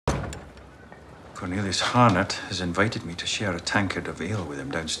Cornelius Harnett has invited me to share a tankard of ale with him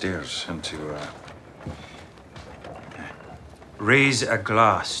downstairs and to raise a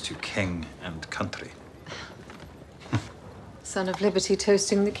glass to king and country. Son of Liberty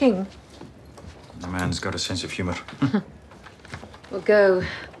toasting the king. The man's got a sense of humor. We'll go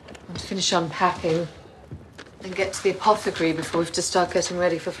and finish unpacking, then get to the apothecary before we have to start getting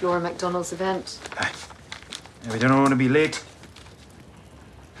ready for Flora MacDonald's event. Aye. We don't want to be late.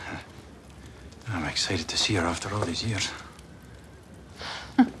 I'm excited to see her after all these years.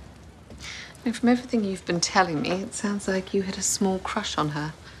 From everything you've been telling me, it sounds like you had a small crush on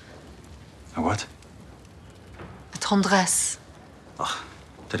her. A what? A tendresse. Oh,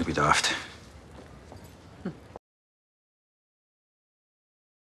 that'd be daft.